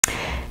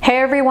Hey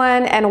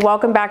everyone, and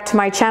welcome back to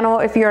my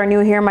channel. If you are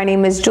new here, my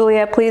name is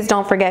Julia. Please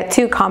don't forget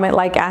to comment,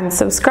 like, and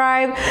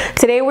subscribe.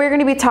 Today we're going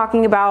to be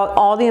talking about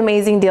all the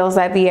amazing deals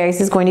that Veyes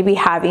is going to be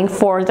having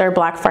for their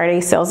Black Friday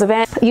sales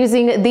event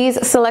using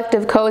these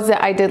selective codes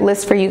that I did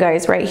list for you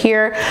guys right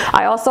here.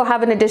 I also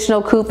have an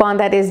additional coupon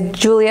that is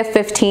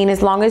Julia15.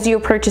 As long as you're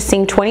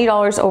purchasing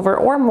 $20 over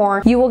or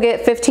more, you will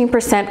get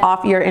 15%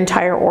 off your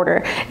entire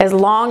order as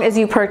long as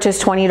you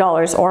purchase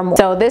 $20 or more.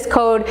 So this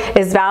code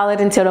is valid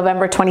until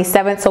November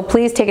 27th, so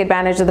please take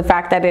advantage of the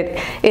fact that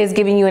it is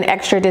giving you an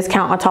extra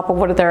discount on top of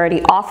what they're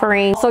already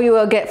offering. So you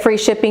will get free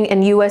shipping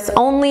in US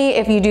only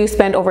if you do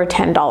spend over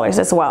 $10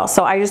 as well.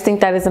 So I just think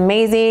that is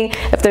amazing.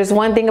 If there's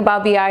one thing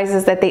about Veyes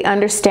is that they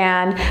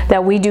understand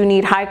that we do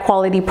need high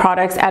quality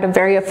products at a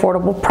very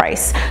affordable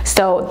price.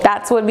 So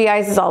that's what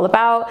Veyes is all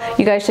about.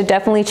 You guys should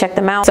definitely check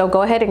them out. So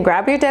go ahead and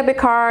grab your debit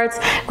cards,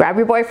 grab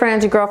your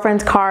boyfriend's, your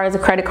girlfriend's cards,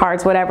 credit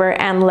cards, whatever,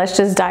 and let's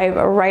just dive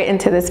right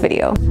into this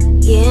video.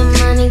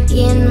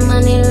 Getting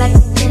money like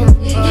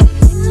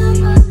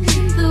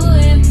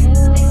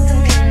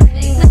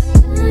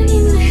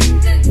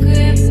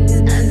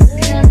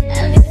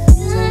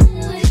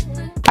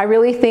I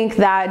really think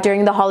that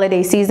during the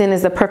holiday season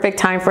is the perfect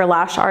time for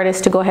lash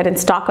artists to go ahead and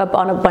stock up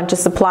on a bunch of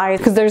supplies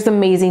because there's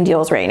amazing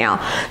deals right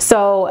now.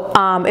 So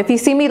if you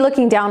see me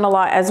looking down a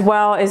lot as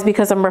well, is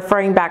because I'm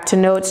referring back to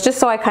notes just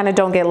so I kind of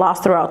don't get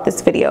lost throughout this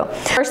video.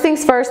 First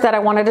things first that I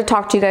wanted to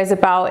talk to you guys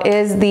about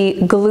is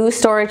the glue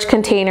storage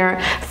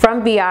container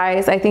from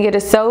Veyes. I think it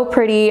is so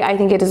pretty. I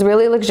think it is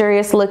really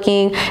luxurious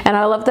looking, and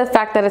I love the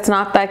fact that it's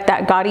not like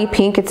that gaudy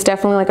pink. It's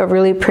definitely like a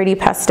really pretty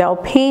pastel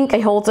pink.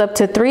 It holds up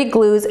to 3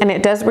 glues and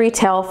it does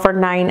retail for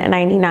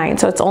 $9.99,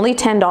 so it's only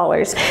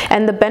 $10.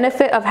 And the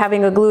benefit of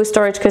having a glue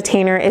storage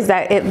container is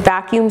that it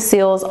vacuum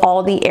seals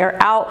all the air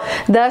out,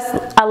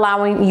 thus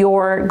allowing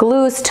your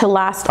glues to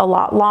last a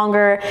lot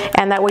longer,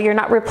 and that way you're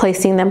not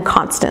replacing them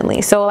constantly.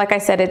 So like I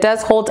said, it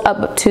does hold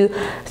up to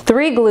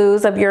 3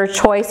 glues of your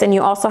choice, and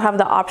you also have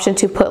the option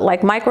to put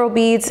like micro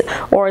beads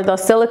or the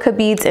silica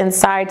beads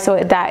inside so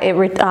that it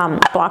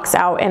blocks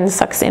out and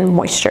sucks in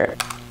moisture.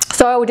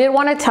 So I did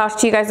want to talk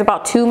to you guys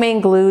about 2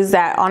 main glues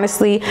that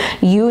honestly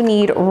you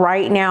need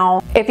right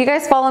now. If you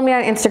guys follow me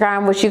on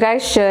Instagram, which you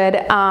guys should,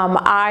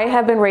 I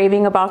have been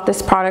raving about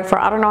this product for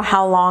I don't know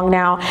how long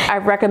now.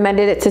 I've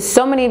recommended it to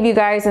so many of you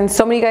guys, and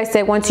so many of you guys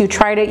said once you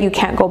tried it, you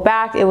can't go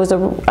back. It was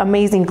an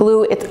amazing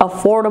glue. It's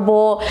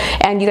affordable,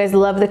 and you guys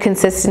love the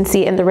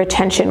consistency and the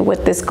retention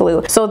with this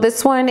glue. So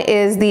this one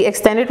is the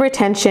extended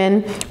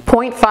retention,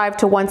 0.5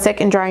 to 1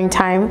 second drying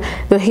time.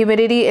 The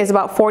humidity is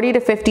about 40 to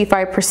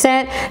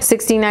 55%,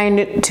 69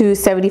 to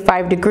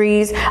 75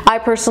 degrees. I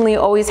personally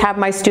always have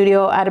my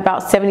studio at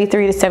about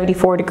 73 to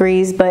 74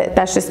 degrees, but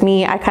that's just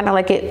me. I kind of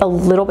like it a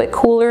little bit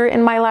cooler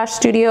in my lash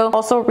studio.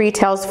 Also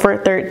retails for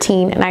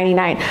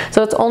 $13.99,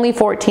 so it's only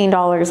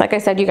 $14. Like I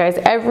said, you guys,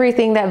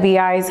 everything that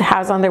Veyes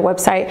has on their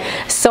website,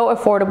 so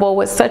affordable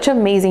with such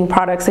amazing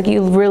products, like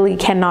you really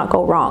cannot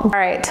go wrong. All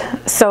right,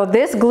 so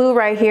this glue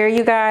right here,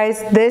 you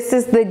guys, this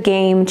is the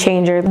game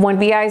changer. When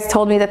Veyes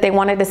told me that they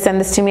wanted to send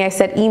this to me, I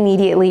said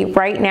immediately,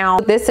 right now,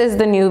 this is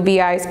the new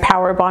Veyes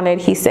Power Bond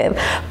Adhesive.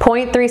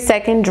 0.3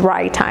 second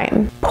dry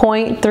time.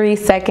 0.3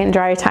 second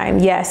dry time.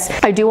 Yes.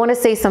 I do want to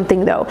say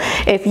something though.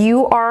 If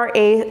you are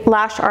a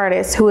lash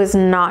artist who is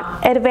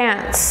not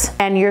advanced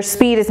and your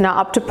speed is not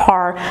up to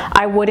par,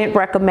 I wouldn't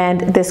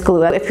recommend this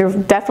glue. If you're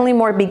definitely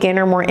more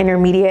beginner, more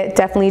intermediate,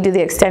 definitely do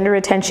the extended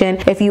retention.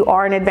 If you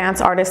are an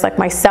advanced artist like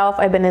myself,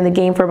 I've been in the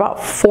game for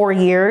about 4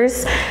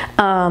 years.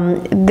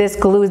 This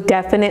glue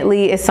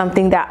definitely is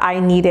something that I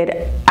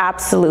needed.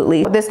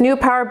 Absolutely. This new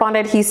Power Bond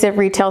Adhesive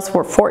retails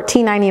for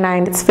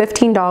 $14.99. It's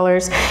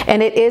 $15,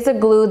 and it is a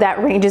glue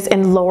that ranges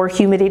in lower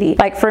humidity.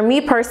 Like for me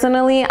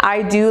personally,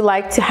 I do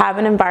like to have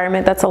an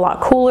environment that's a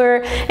lot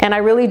cooler, and I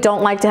really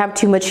don't like to have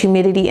too much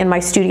humidity in my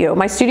studio.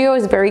 My studio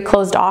is very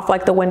closed off,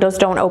 like the windows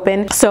don't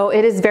open, so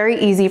it is very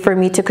easy for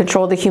me to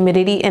control the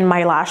humidity in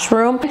my lash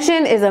room.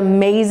 Action is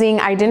amazing.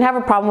 I didn't have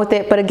a problem with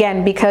it, but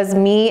again, because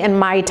me and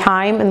my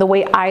time and the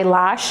way I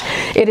lash,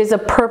 it is a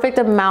perfect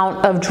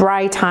amount of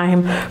dry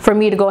time for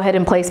me to go ahead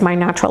and place my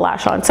natural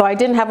lash on. So I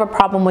didn't have a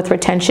problem with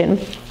retention.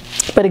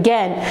 But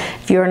again,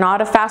 if you're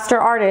not a faster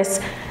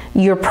artist,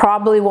 you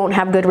probably won't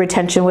have good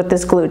retention with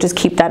this glue. Just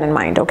keep that in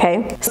mind,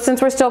 okay?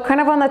 Since we're still kind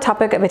of on the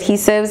topic of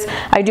adhesives,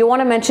 I do want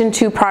to mention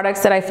 2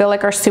 products that I feel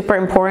like are super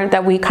important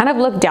that we kind of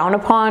look down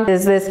upon.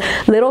 Is this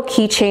little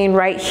keychain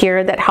right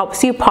here that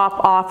helps you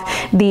pop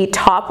off the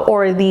top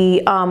or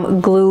the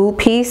glue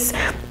piece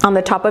on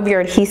the top of your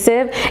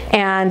adhesive,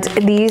 and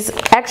these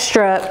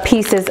extra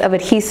pieces of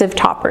adhesive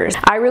toppers.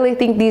 I really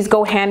think these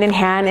go hand in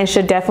hand and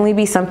should definitely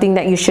be something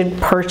that you should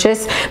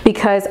purchase,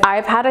 because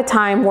I've had a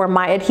time where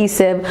my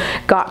adhesive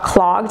got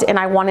clogged and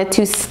I wanted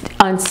to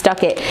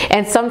unstuck it.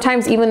 And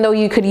sometimes, even though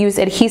you could use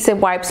adhesive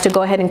wipes to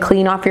go ahead and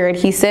clean off your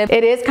adhesive,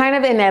 it is kind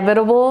of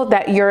inevitable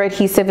that your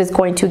adhesive is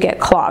going to get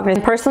clogged.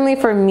 And personally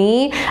for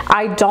me,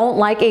 I don't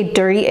like a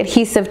dirty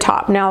adhesive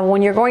top. Now,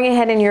 when you're going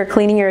ahead and you're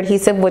cleaning your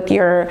adhesive with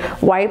your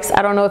wipes,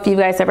 I don't know if you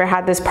guys ever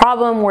had this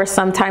problem where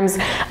sometimes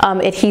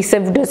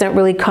adhesive doesn't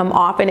really come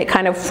off and it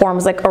kind of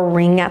forms like a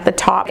ring at the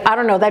top. I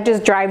don't know, that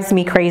just drives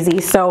me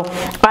crazy. So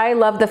I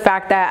love the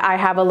fact that I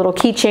have a little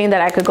keychain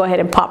that I could go ahead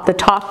and pop the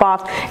top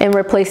off and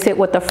replace it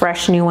with a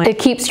fresh new one. It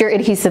keeps your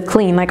adhesive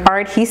clean. Like, our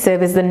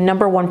adhesive is the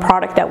 #1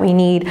 product that we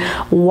need.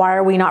 Why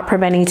are we not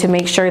preventing to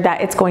make sure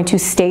that it's going to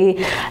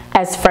stay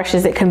as fresh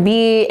as it can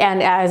be,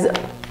 and as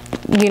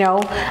you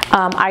know,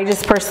 I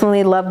just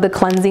personally love the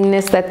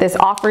cleansingness that this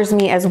offers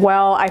me as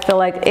well. I feel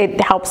like it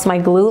helps my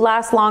glue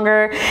last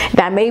longer.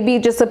 That may be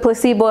just a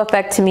placebo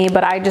effect to me,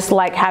 but I just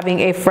like having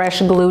a fresh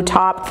glue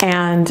top.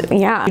 And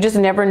yeah, you just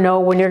never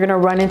know when you're gonna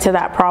run into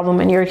that problem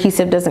and your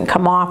adhesive doesn't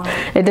come off,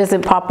 it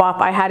doesn't pop off.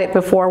 I had it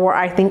before where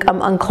I think I'm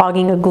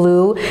unclogging a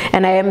glue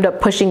and I end up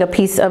pushing a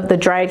piece of the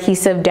dry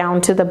adhesive down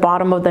to the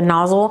bottom of the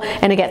nozzle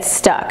and it gets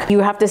stuck.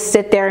 You have to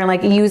sit there and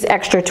like use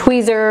extra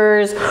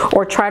tweezers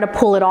or try to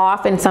pull it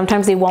off, and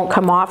sometimes they won't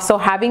come off. So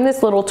having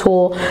this little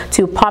tool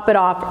to pop it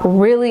off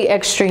really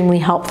extremely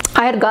helps.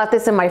 I had got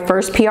this in my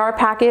first PR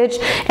package,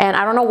 and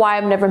I don't know why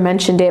I've never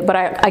mentioned it, but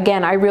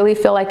I really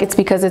feel like it's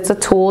because it's a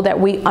tool that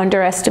we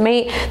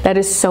underestimate that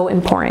is so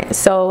important.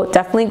 So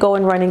definitely go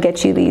and run and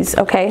get you these,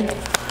 okay?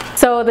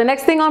 So the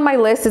next thing on my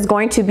list is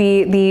going to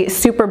be the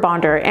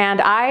SUPERBONDER,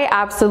 and I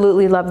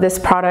absolutely love this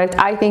product.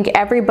 I think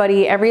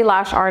everybody, every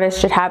lash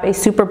artist should have a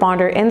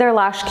SUPERBONDER in their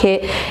lash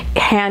kit,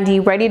 handy,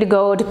 ready to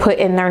go to put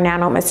in their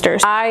nano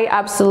misters. I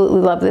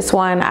absolutely love this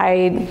one.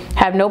 I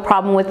have no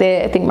problem with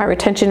it. I think my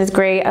retention is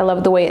great. I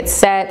love the way it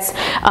sets,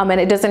 and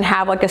it doesn't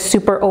have like a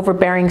super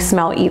overbearing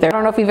smell either. I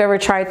don't know if you've ever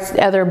tried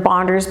other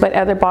bonders, but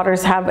other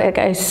bonders have like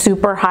a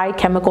super high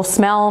chemical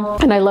smell,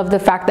 and I love the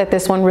fact that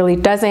this one really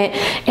doesn't.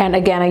 And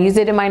again, I use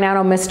it in my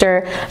nano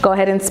mister, go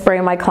ahead and spray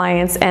my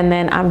clients, and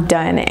then I'm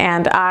done,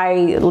 and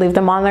I leave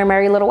them on their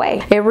merry little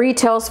way. It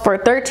retails for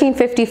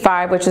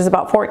 $13.55, which is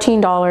about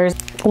 $14.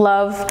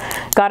 Love,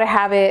 gotta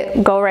have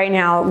it, go right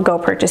now, go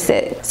purchase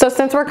it. So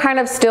since we're kind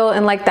of still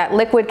in like that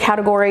liquid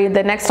category,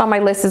 the next on my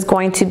list is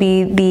going to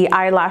be the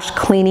eyelash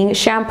cleaning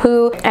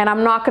shampoo. And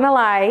I'm not gonna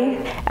lie,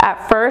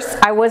 at first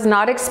I was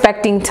not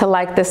expecting to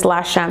like this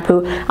lash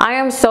shampoo. I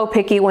am so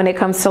picky when it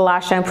comes to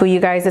lash shampoo, you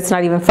guys, it's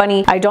not even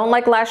funny. I don't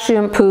like lash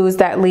shampoos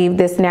that leave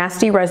this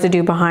nasty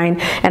residue behind,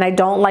 and I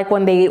don't like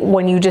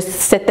when you just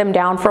sit them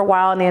down for a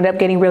while and they end up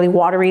getting really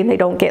watery and they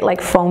don't get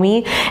like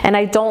foamy. And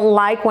I don't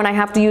like when I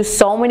have to use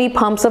so many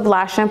pumps of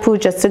lash shampoo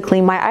just to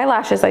clean my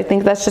eyelashes. I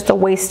think that's just a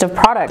waste of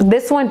product.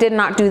 This one did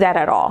not do that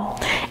at all.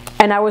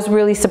 And I was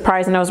really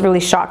surprised and I was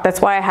really shocked.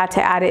 That's why I had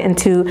to add it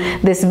into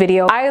this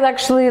video. I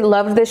actually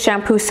loved this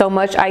shampoo so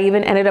much, I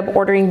even ended up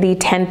ordering the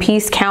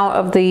 10-piece count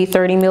of the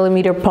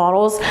 30mm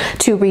bottles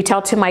to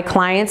retail to my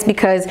clients,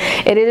 because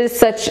it is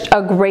such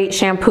a great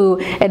shampoo.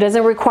 It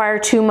doesn't require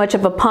too much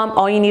of a pump.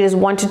 All you need is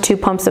 1 to 2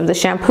 pumps of the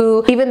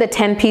shampoo. Even the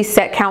 10-piece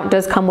set count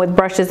does come with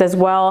brushes as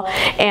well.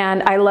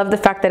 And I love the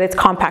fact that it's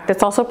compact.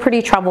 It's also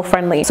pretty travel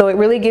friendly. So it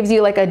really gives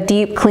you like a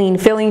deep, clean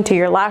feeling to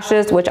your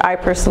lashes, which I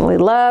personally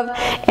love.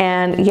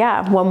 And yeah,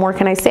 what more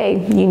can I say?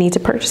 You need to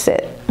purchase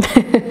it.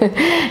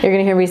 You're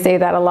gonna hear me say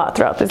that a lot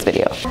throughout this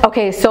video.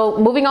 Okay, so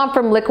moving on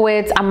from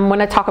liquids, I'm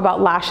gonna talk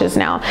about lashes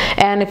now.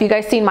 And if you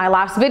guys seen my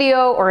last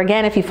video, or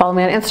again, if you follow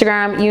me on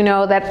Instagram, you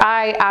know that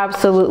I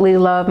absolutely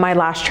love my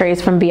lash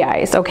trays from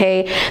Veyes,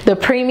 okay? The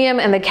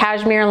premium and the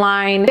cashmere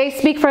line, they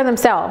speak for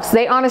themselves.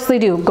 They honestly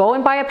do. Go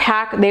and buy a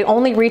pack. They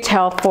only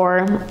retail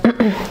for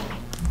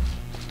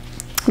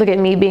look at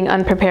me being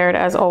unprepared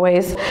as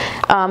always.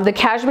 The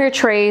cashmere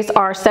trays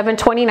are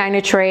 $7.29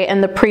 a tray,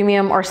 and the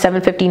premium are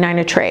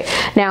 $7.59 a tray.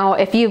 Now,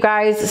 if you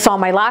guys saw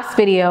my last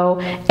video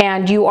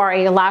and you are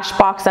a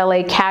Lashbox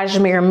LA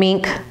cashmere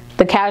mink,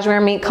 the cashmere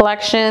mink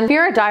collection, if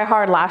you're a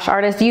diehard lash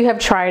artist, you have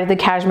tried the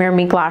cashmere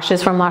mink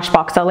lashes from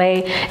Lashbox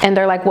LA, and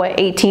they're like what,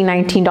 $18,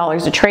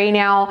 $19 a tray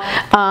now.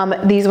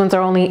 These ones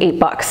are only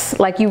 $8.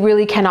 Like, you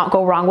really cannot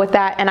go wrong with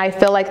that. And I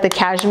feel like the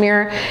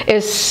cashmere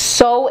is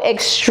so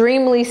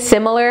extremely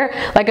similar,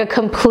 like a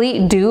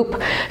complete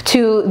dupe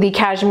to the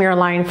cashmere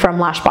line from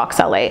Lashbox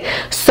LA.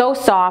 So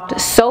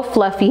soft, so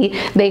fluffy,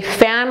 they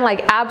fan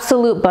like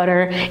absolute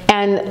butter,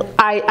 and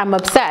I'm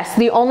obsessed.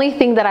 The only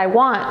thing that I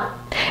want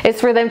is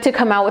for them to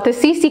come out with a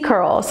CC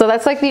curl. So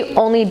that's like the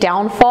only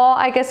downfall,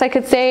 I guess I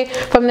could say,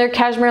 from their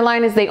cashmere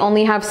line, is they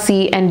only have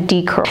C and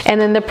D curl. And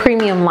then the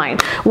premium line,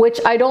 which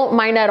I don't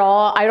mind at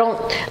all.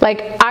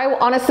 I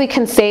honestly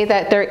can say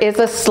that there is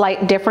a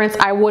slight difference.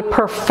 I would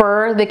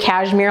prefer the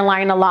cashmere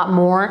line a lot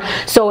more.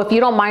 So if you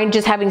don't mind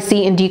just having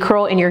C and D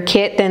curl in your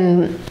kit,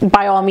 then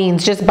by all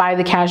means just buy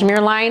the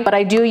cashmere line. But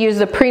I do use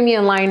the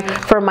premium line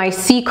for my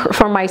C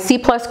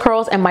plus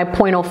curls and my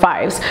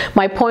 0.05s.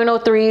 My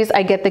 0.03s,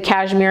 I get the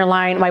cashmere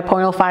line. My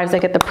 0.05s, I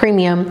get the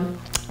premium,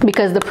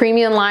 because the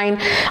premium line,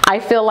 I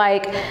feel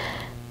like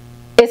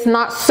it's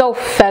not so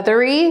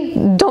feathery.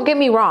 Don't get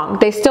me wrong,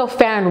 they still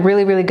fan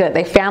really, really good.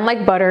 They fan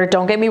like butter,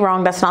 don't get me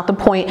wrong, that's not the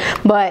point,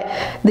 but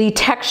the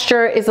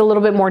texture is a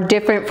little bit more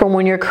different from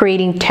when you're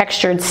creating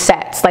textured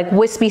sets, like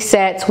wispy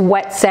sets,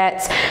 wet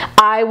sets.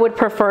 I would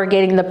prefer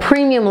getting the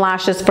premium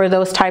lashes for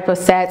those type of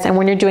sets, and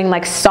when you're doing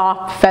like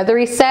soft,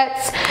 feathery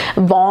sets,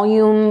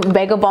 volume,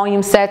 Vega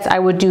volume sets, I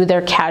would do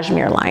their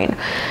Cashmere line.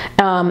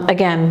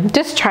 Again,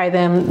 just try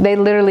them. They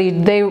literally,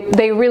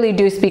 they really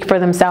do speak for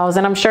themselves,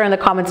 and I'm sure in the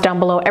comments down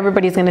below,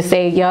 everybody's gonna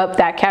say, yup,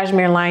 that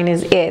Cashmere line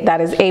is it.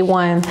 That is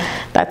A1.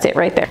 That's it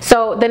right there.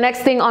 So the next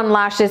thing on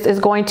lashes is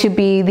going to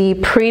be the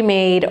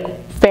pre-made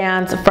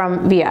fans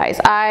from Veyes.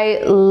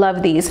 I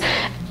love these,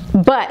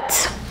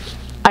 but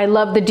I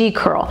love the D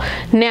curl.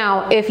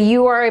 Now, if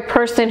you are a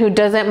person who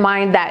doesn't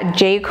mind that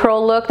J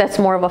curl look, that's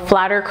more of a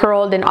flatter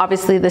curl than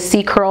obviously the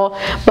C curl,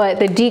 but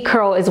the D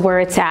curl is where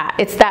it's at.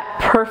 It's that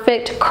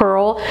perfect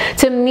curl.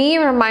 To me, it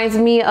reminds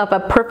me of a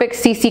perfect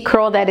CC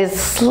curl that is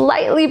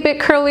slightly bit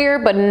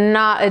curlier, but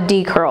not a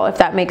D curl, if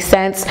that makes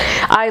sense.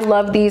 I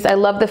love these. I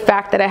love the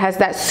fact that it has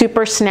that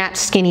super snatch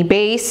skinny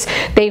base.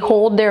 They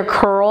hold their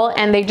curl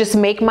and they just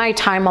make my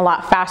time a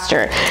lot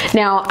faster.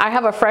 Now, I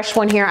have a fresh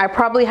one here. I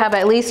probably have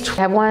at least,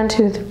 I have 1,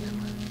 2, 3.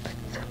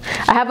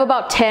 I have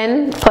about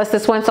 10 plus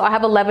this one, so I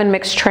have 11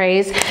 mixed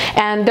trays,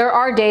 and there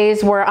are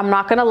days where I'm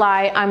not gonna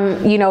lie,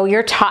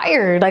 you're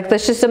tired. Like,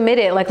 let's just admit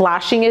it, like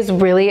lashing is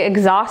really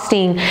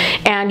exhausting,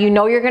 and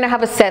you're gonna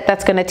have a set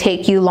that's gonna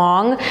take you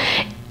long.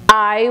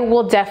 I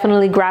will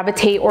definitely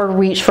gravitate or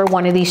reach for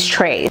one of these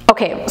trays.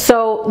 Okay,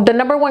 so the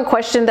number one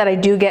question that I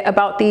do get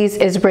about these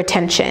is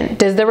retention.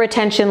 Does the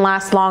retention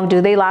last long?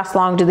 Do they last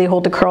long? Do they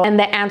hold the curl? And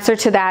the answer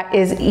to that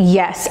is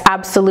yes,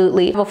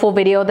 absolutely. I have a full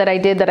video that I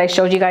did that I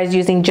showed you guys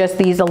using just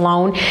these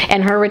alone,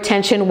 and her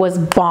retention was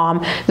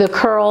bomb. The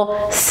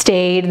curl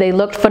stayed, they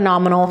looked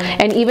phenomenal.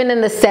 And even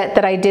in the set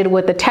that I did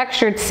with the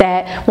textured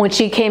set, when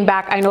she came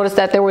back, I noticed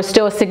that there was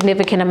still a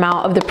significant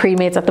amount of the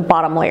pre-mades at the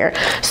bottom layer.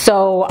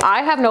 So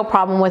I have no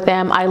problem with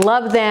them. I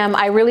love them.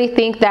 I really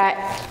think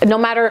that no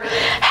matter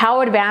how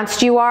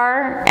advanced you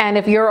are, and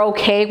if you're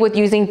okay with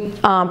using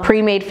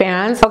pre-made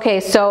fans. Okay,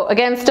 so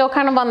again, still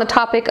kind of on the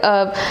topic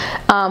of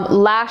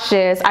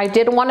lashes, I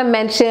did want to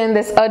mention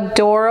this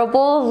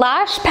adorable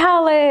lash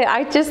palette.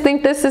 I just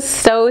think this is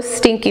so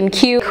stinking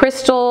cute.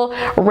 Crystal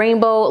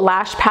rainbow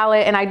lash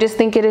palette, and I just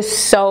think it is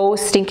so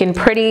stinking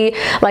pretty.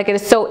 Like, it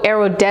is so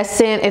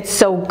iridescent, it's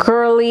so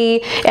girly,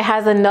 it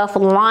has enough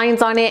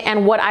lines on it,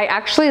 and what I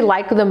actually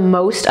like the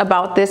most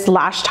about this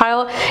lash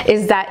tile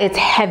is that it's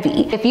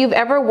heavy. If you've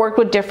ever worked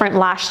with different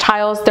lash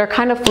tiles, they're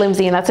kind of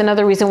flimsy, and that's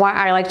another reason why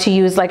I like to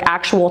use like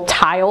actual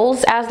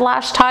tiles as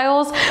lash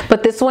tiles,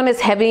 but this one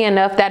is heavy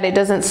enough that it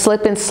doesn't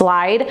slip and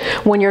slide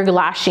when you're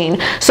lashing.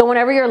 So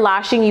whenever you're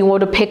lashing, you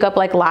want to pick up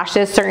like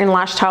lashes. Certain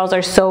lash tiles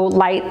are so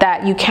light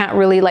that you can't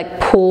really like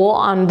pull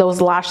on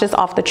those lashes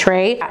off the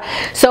tray.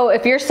 So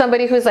if you're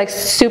somebody who's like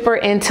super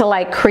into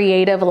like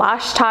creative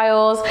lash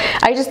tiles,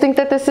 I just think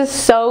that this is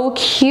so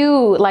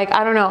cute. Like,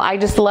 I don't know, I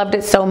just loved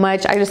it so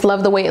much. I just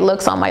love the way it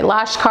looks on my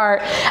lash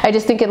cart. I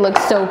just think it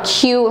looks so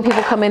cute. When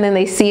people come in and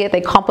they see it,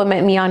 they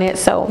compliment me on it.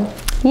 So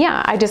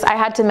yeah, I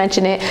had to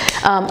mention it.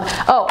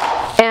 Oh,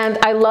 and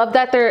I love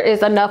that there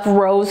is enough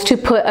rows to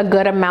put a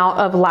good amount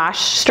of lash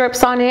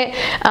strips on it.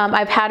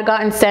 I've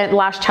gotten sent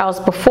lash tiles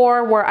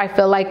before where I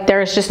feel like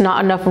there's just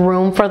not enough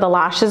room for the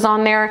lashes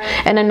on there,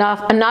 and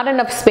not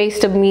enough space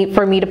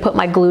for me to put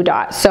my glue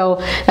dot. So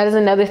that is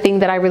another thing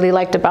that I really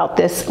liked about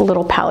this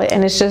little palette,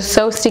 and it's just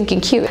so stinking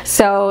cute.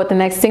 So the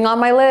next thing on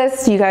my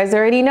list, you guys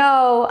already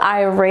know,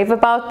 I rave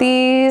about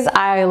these.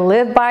 I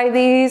live by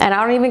these, and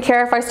I don't even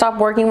care if I stop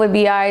working with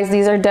Veyes.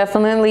 These are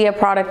definitely a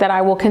product that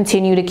I will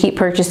continue to keep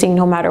purchasing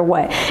no matter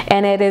what,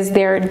 and it is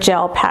their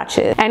gel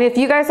patches. And if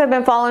you guys have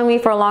been following me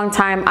for a long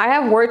time, I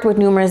have worked with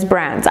numerous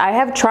brands. I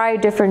have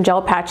tried different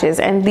gel patches,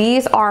 and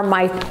these are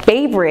my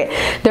favorite.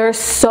 They're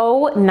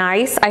so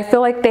nice. I feel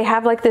like they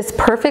have like this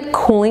perfect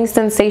cooling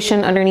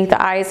sensation underneath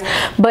the eyes,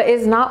 but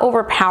it's not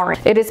overpowering.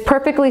 It is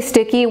perfectly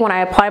sticky when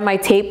I apply my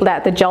tape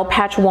that the gel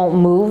patch won't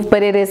move,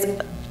 but it is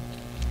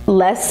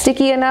less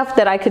sticky enough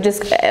that I could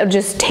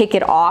just take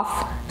it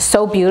off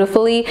so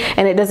beautifully,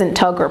 and it doesn't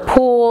tug or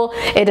pull.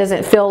 It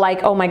doesn't feel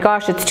like, oh my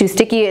gosh, it's too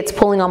sticky, it's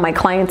pulling on my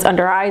clients'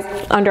 under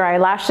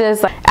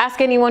eyelashes. Like, ask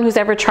anyone who's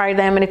ever tried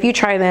them, and if you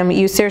try them,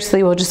 you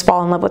seriously will just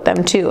fall in love with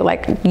them too.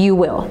 Like, you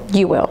will.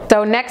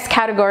 So next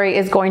category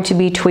is going to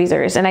be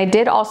tweezers, and I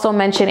did also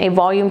mention a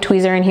volume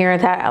tweezer in here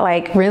that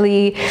like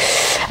really,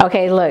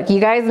 okay, look,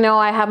 you guys know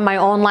I have my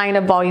own line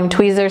of volume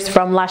tweezers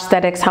from Lash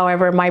Aesthetics.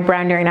 However, my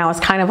brand right now is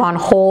kind of on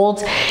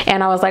hold,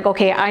 and I was like,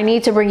 okay, I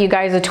need to bring you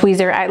guys a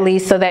tweezer at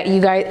least so that you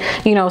guys,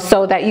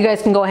 so that you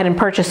guys can go ahead and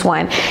purchase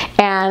one.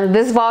 And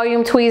this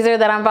volume tweezer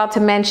that I'm about to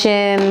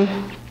mention,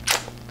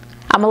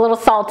 I'm a little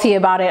salty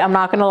about it, I'm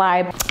not gonna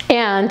lie.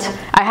 And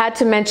I had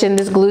to mention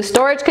this glue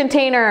storage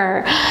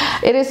container.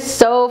 It is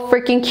so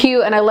freaking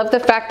cute, and I love the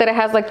fact that it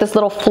has like this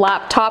little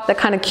flap top that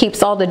kind of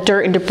keeps all the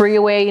dirt and debris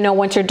away, you know,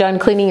 once you're done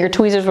cleaning your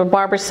tweezers with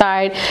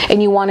Barbicide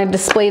and you want to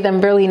display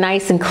them really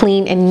nice and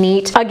clean and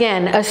neat.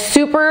 Again, a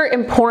super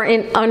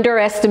important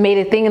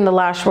underestimated thing in the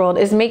lash world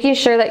is making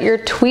sure that your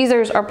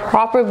tweezers are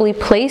properly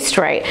placed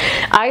right.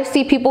 I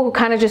see people who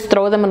kind of just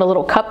throw them in a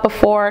little cup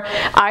before.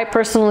 I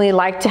personally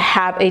like to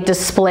have a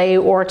display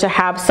or to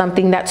have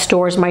something that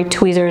stores my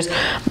tweezers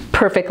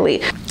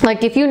perfectly.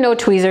 Like if you know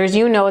tweezers,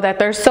 you know that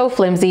they're so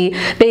flimsy,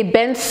 they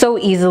bend so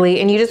easily,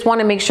 and you just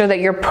want to make sure that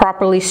you're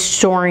properly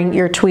storing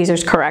your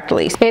tweezers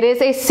correctly. It is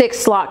a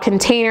 6-slot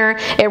container.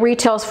 It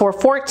retails for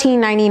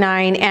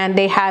 $14.99, and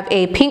they have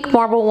a pink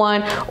marble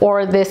one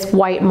or this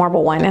white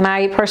marble one, and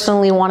I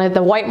personally wanted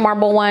the white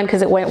marble one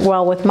because it went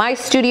well with my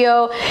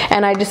studio,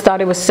 and I just thought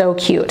it was so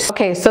cute.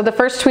 Okay, so the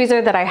first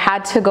tweezer that I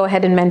had to go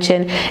ahead and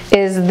mention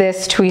is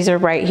this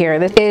tweezer right here.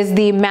 This is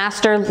the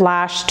Master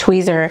Lash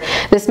tweezer.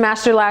 This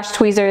Master Lash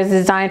tweezer is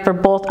designed for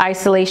both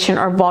isolation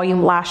or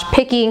volume lash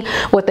picking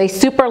with a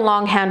super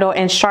long handle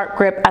and sharp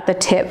grip at the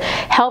tip.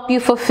 Help you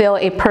fulfill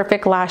a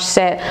perfect lash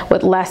set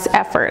with less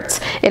efforts.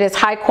 It is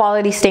high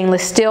quality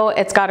stainless steel.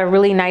 It's got a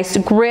really nice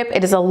grip.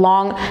 It is a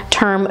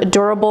long-term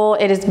durable.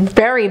 It is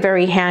very,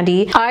 very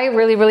handy. I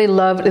really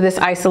loved this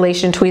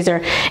isolation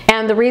tweezer,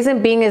 and the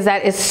reason being is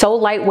that it's so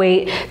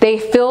lightweight. They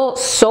feel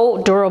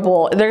so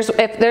durable.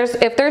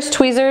 If there's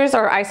tweezers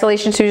or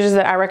isolation tweezers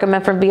that I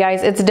recommend from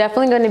Veyes, it's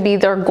definitely going to be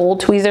their gold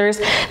tweezers.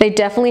 They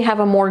definitely have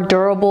a more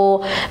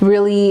durable,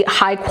 really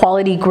high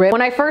quality grip.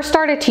 When I first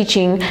started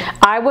teaching,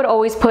 I would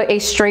always put a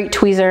straight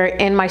tweezer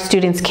in my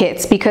students'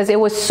 kits because it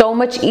was so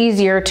much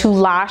easier to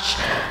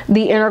lash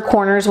the inner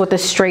corners with a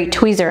straight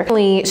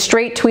tweezer.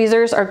 Straight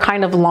tweezers are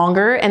kind of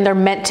longer, and they're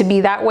meant to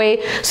be that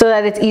way so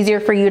that it's easier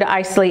for you to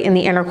isolate in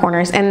the inner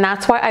corners, and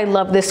that's why I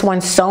love this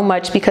one so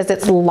much, because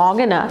it's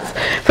long enough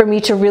for me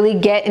to really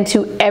get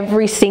into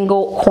every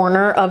single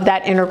corner of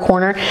that inner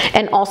corner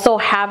and also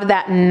have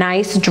that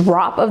nice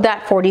drop of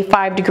that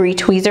 45-degree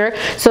tweezer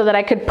so that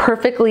I could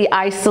perfectly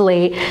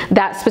isolate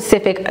that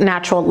specific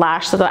natural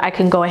lash so that I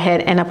can go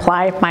ahead and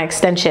apply my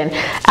extension.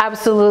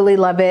 Absolutely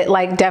love it.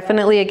 Like,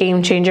 definitely a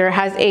game changer.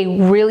 Has a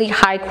really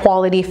high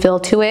quality feel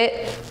to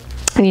it,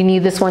 and you need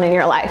this one in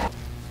your life.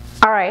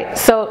 All right,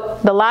 so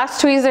the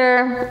last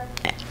tweezer,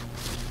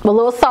 I'm a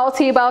little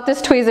salty about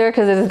this tweezer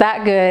because it's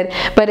that good,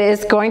 but it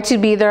is going to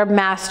be their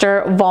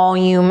Master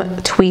Volume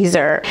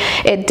tweezer.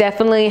 It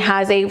definitely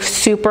has a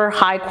super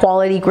high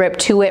quality grip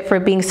to it for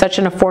being such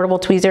an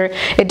affordable tweezer.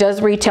 It does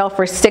retail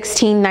for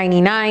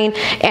 $16.99,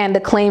 and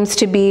the claims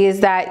to be is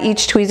that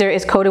each tweezer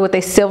is coated with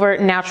a silver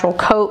natural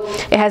coat.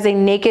 It has a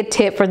naked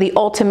tip for the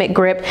ultimate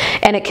grip,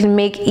 and it can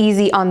make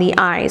easy on the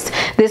eyes.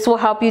 This will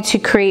help you to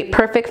create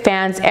perfect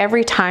fans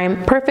every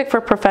time, perfect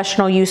for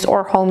professional use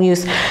or home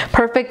use,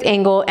 perfect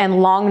angle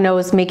and long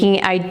nose, making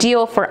it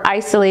ideal for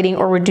isolating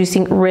or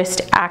reducing wrist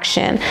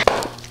action.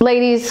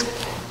 Ladies,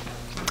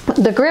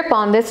 the grip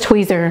on this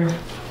tweezer,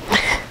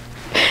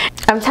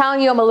 I'm telling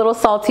you, I'm a little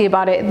salty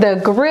about it. The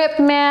grip,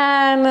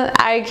 man,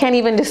 I can't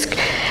even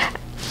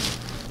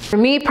For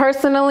me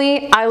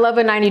personally, I love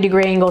a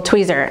 90-degree angle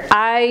tweezer.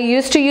 I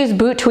used to use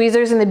boot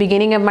tweezers in the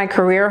beginning of my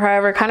career,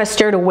 however, kind of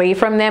steered away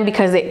from them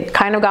because it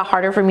kind of got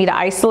harder for me to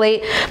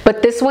isolate.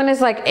 But this one is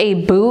like a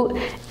boot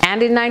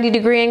and a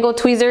 90-degree angle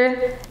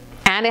tweezer,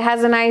 and it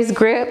has a nice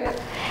grip.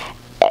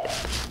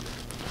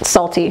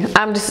 Salty.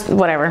 I'm just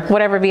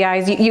whatever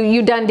Veyes,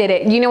 you done did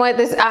it. You know what,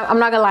 this, I'm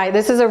not gonna lie,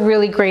 this is a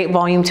really great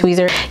volume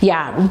tweezer.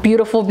 Yeah,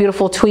 beautiful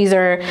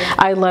tweezer.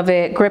 I love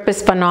it. Grip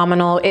is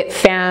phenomenal. It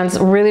fans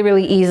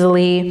really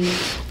easily.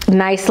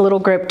 Nice little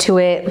grip to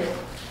it.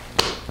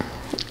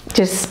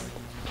 Just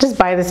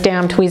buy this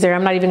damn tweezer.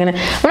 I'm not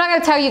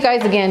gonna tell you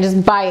guys again,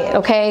 just buy it,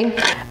 okay?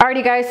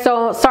 Alrighty guys,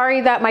 so sorry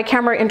that my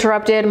camera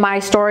interrupted. My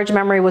storage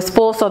memory was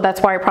full, so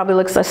that's why it probably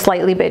looks a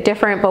slightly bit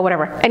different, but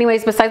whatever.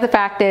 Anyways, besides the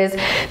fact is,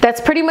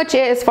 that's pretty much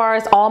it as far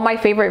as all my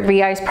favorite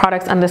Veyes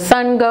products under the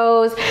sun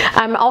goes.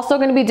 I'm also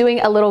gonna be doing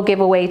a little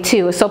giveaway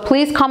too, so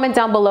please comment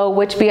down below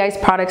which Veyes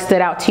products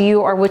stood out to you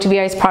or which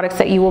Veyes products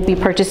that you will be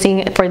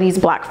purchasing for these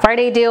Black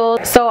Friday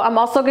deals. So I'm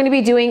also gonna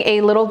be doing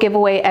a little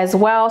giveaway as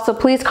well, so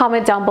please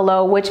comment down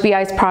below which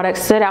Veyes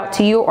products stood out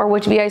to you or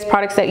which Veyes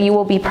products that you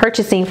will be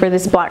purchasing for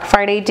this Black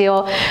Friday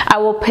deal. I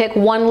will pick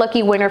one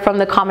lucky winner from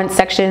the comment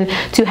section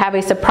to have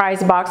a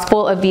surprise box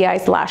full of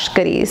Veyes lash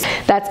goodies.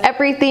 That's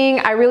everything.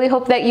 I really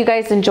hope that you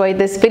guys enjoyed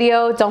this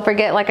video. Don't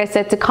forget, like I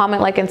said, to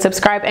comment, like, and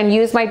subscribe, and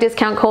use my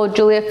discount code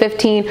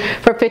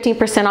Julia15 for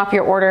 15% off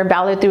your order,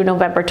 valid through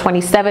November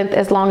 27th,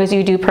 as long as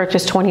you do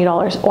purchase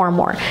 $20 or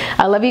more.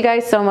 I love you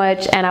guys so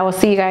much, and I will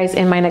see you guys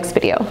in my next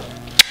video.